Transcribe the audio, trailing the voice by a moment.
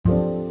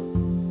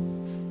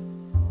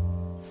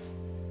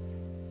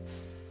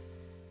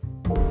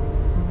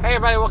Hey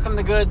everybody, welcome to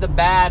the Good, the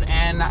Bad,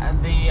 and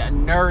the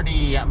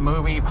Nerdy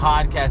Movie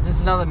Podcast. This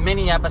is another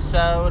mini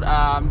episode.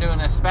 I'm doing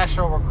a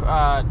special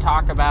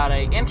talk about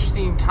an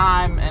interesting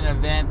time and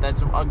event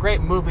that's a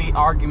great movie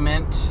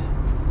argument.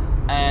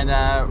 And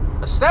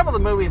several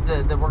of the movies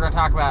that we're going to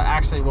talk about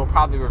actually we'll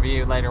probably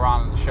review later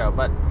on in the show.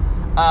 But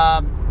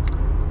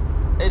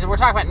we're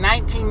talking about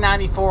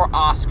 1994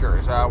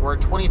 Oscars. We're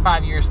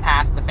 25 years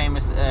past the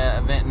famous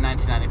event in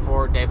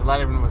 1994. David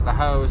Letterman was the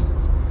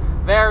host.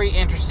 Very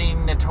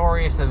interesting,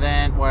 notorious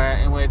event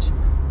in which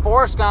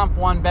Forrest Gump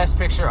won Best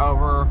Picture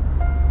over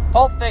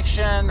Pulp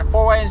Fiction,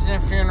 Four Weddings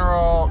and a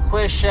Funeral,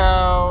 Quiz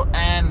Show,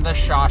 and The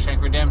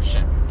Shawshank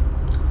Redemption.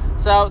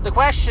 So the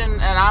question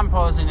that I'm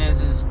posing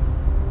is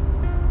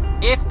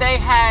if they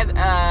had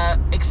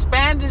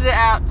expanded it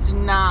out to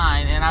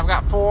 9, and I've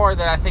got 4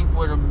 that I think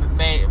would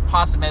have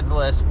possibly made the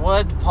list,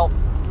 would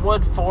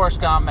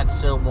Forrest Gump have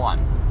still won?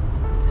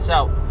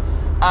 So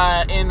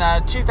in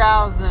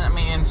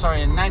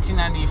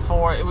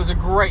 1994, it was a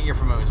great year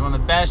for movies, one of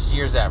the best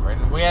years ever,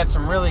 and we had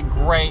some really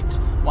great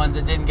ones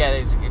that didn't get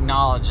as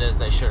acknowledged as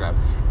they should have.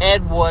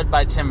 Ed Wood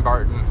by Tim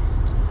Burton,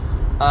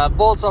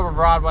 Bullets Over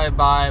Broadway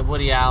by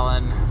Woody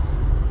Allen,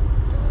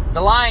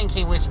 The Lion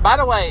King, which, by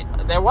the way,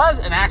 there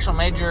was an actual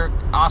major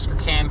Oscar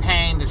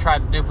campaign to try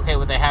to duplicate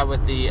what they had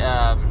with the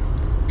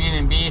Beauty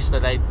and the Beast,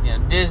 but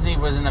Disney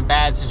was in a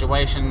bad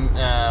situation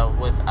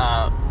with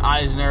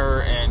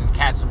Eisner and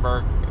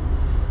Katzenberg.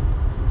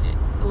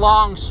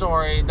 Long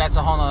story, that's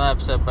a whole nother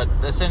episode, but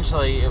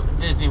essentially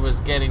Disney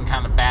was getting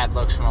kind of bad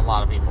looks from a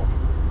lot of people.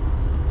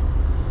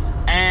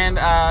 And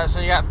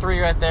so you got 3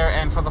 right there,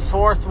 and for the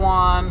 4th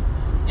one,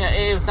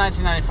 it was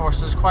 1994,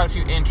 so there's quite a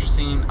few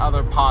interesting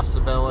other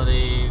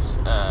possibilities.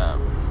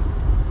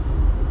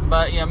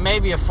 But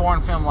maybe a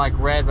foreign film like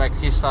Red by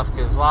Krzysztof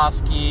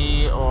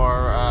Kieslowski,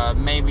 or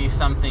maybe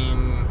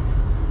something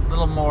a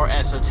little more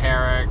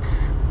esoteric.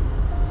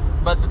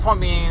 But the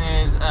point being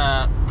is,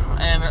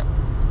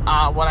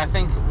 what I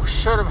think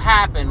should have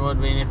happened would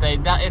be if they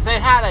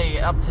had a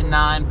up to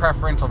 9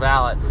 preferential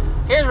ballot.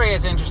 Here's where it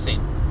gets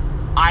interesting.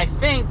 I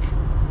think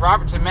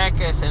Robert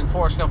Zemeckis and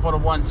Forrest Gump would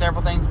have won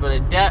several things, but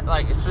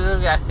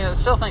specifically, I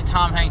still think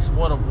Tom Hanks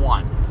would have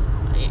won.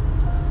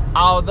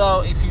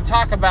 Although, if you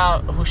talk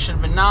about who should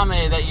have been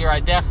nominated that year,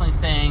 I definitely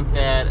think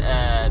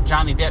that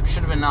Johnny Depp should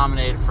have been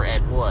nominated for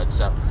Ed Wood.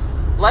 So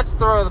let's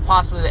throw the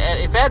possibility that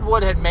if Ed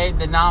Wood had made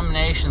the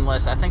nomination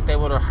list, I think they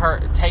would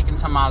have taken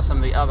some out of some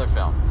of the other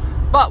films.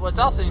 But what's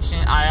also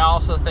interesting, I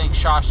also think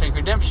Shawshank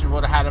Redemption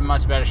would have had a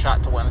much better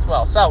shot to win as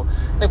well. So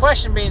the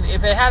question being,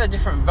 if they had a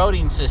different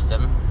voting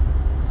system,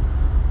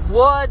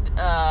 would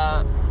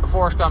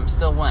Forrest Gump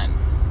still win?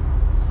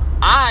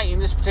 I, in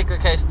this particular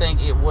case,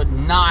 think it would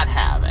not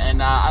have. And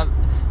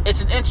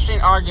it's an interesting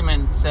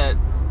argument that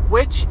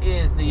which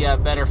is the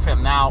better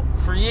film. Now,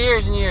 for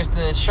years and years,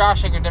 the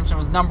Shawshank Redemption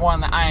was number 1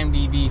 on the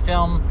IMDb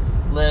film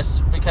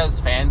list because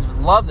fans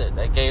loved it.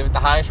 They gave it the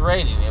highest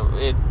rating.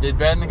 It did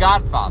better than The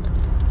Godfather.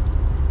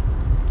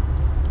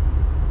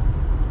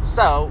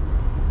 So,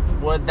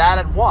 would that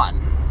have won?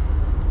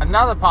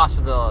 Another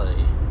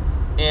possibility,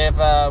 if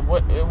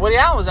Woody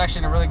Allen was actually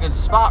in a really good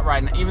spot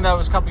right now, even though it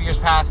was a couple years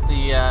past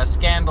the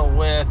scandal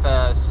with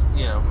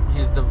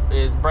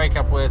his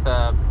breakup with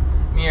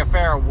Mia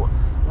Farrow,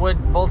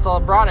 would Bullets Over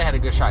Broadway had a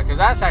good shot, because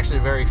that's actually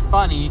a very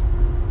funny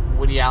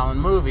Woody Allen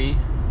movie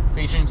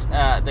featuring.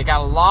 They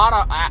got a lot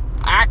of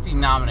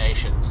acting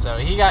nominations, so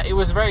it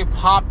was very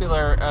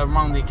popular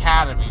among the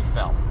Academy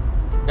film.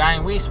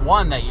 Diane Weiss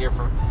won that year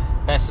for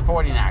Best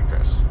Supporting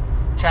Actress.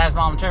 Chaz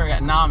Palminteri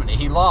got nominated.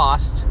 He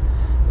lost,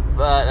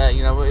 but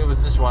it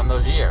was just one of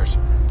those years.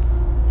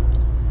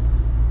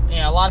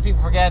 A lot of people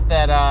forget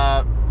that,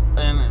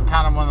 and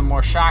kind of one of the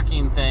more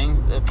shocking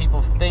things, that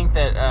people think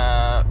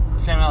that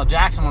Samuel L.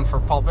 Jackson won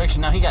for Pulp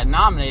Fiction. No, he got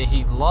nominated.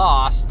 He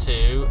lost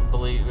to,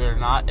 believe it or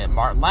not,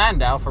 Martin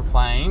Landau for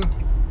playing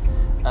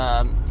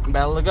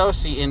Bela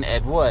Lugosi in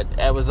Ed Wood.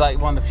 It was like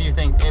one of the few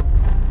things it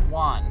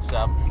won.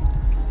 So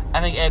I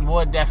think Ed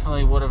Wood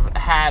definitely would have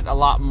had a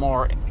lot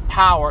more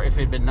power if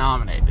he'd been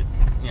nominated.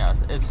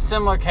 It's a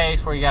similar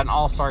case where you got an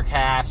all-star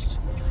cast,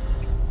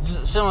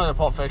 similar to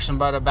Pulp Fiction,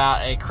 but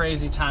about a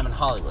crazy time in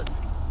Hollywood.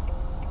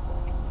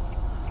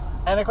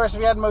 And of course, if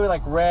you had a movie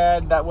like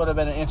Red, that would have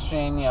been an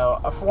interesting,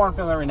 a foreign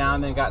film every now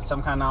and then got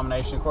some kind of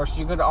nomination. Of course,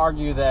 you could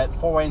argue that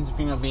Four Weddings and a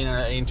Funeral being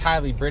an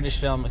entirely British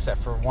film, except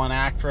for one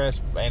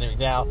actress, Annie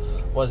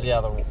MacDowell, was the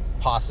other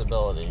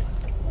possibility.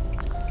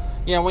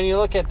 When you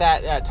look at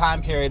that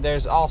time period,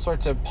 there's all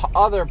sorts of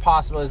other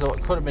possibilities of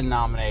what could have been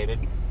nominated.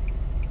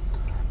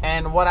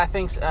 And what I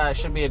think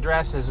should be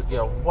addressed is,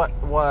 what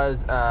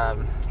was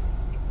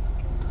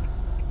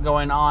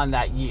going on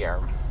that year.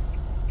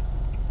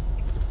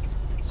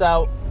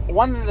 So,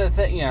 one of the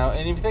things, and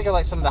if you think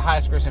of some of the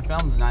highest grossing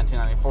films in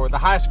 1994, the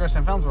highest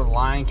grossing films were The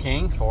Lion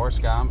King,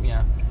 Forrest Gump,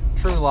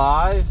 True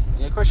Lies.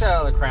 Of course, you had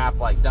other crap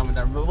like Dumb and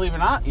Dumber. But believe it or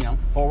not,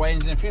 Four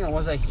Weddings and a Funeral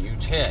was a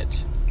huge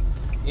hit.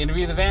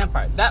 Interview the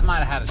Vampire, that might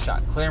have had a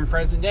shot. Clear and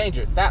Present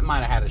Danger, that might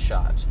have had a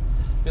shot.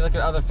 If you look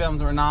at other films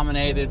that were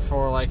nominated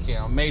for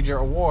major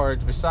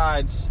awards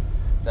besides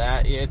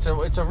That it's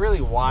a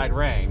really wide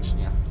range.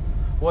 You know,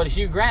 would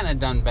Hugh Grant have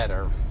done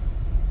better?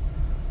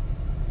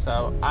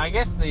 So I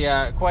guess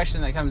the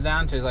question that comes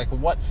down to is like,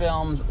 what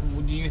films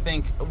do you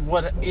think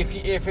would,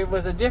 if it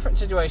was a different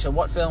situation,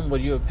 what film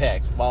would you have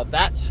picked? Well,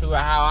 that's how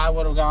I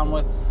would have gone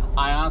with.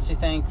 I honestly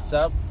think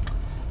so.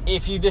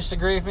 If you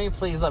disagree with me,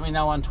 please let me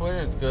know on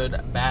Twitter. It's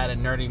Good, Bad,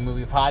 and Nerdy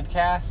Movie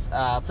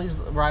Podcast.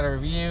 Please write a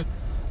review.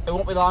 It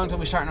won't be long until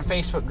we start in a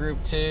Facebook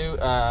group too.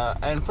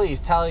 And please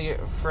tell your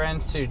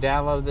friends to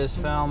download this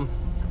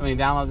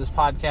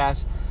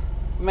podcast.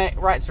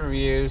 Write some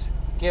reviews.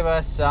 Give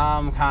us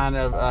some kind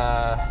of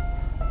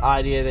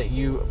idea that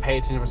you pay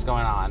attention to what's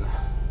going on.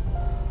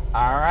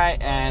 All right,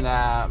 and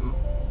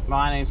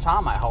my name's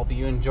Tom. I hope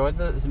you enjoyed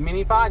this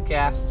mini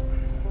podcast.